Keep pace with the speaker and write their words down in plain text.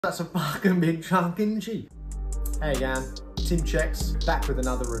That's a fucking big chunk, isn't she? Hey again, Tim Checks, back with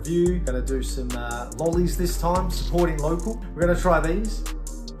another review. Gonna do some lollies this time, supporting local. We're gonna try these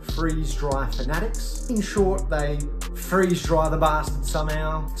freeze dry fanatics. In short, they freeze dry the bastard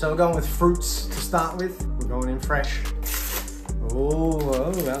somehow. So we're going with fruits to start with. We're going in fresh. Oh,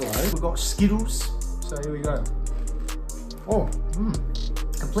 hello. We've got Skittles, so here we go. Oh,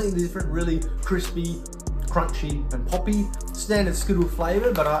 completely different, really crispy, crunchy and poppy. Standard Skittle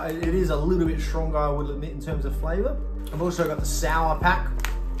flavour, but it is a little bit stronger, I would admit, in terms of flavour. I've also got the sour pack,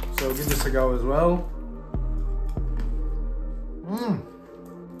 so we'll give this a go as well.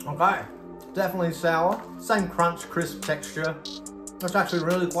 Okay, definitely sour. Same crunch, crisp texture. It's actually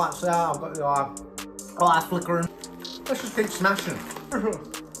really quite sour. I've got the eye flickering. Let's just keep smashing.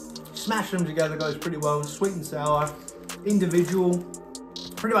 Smashing them together goes pretty well. Sweet and sour, individual,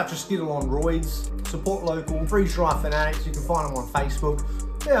 pretty much a Skittle on roids. Support local, freeze dry fanatics. You can find them on Facebook.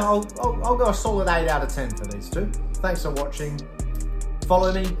 Yeah, I'll go a solid 8 out of 10 for these two. Thanks for watching.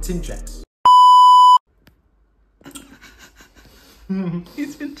 Follow me, Tim Checks.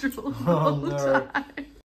 He's been drooling all the time.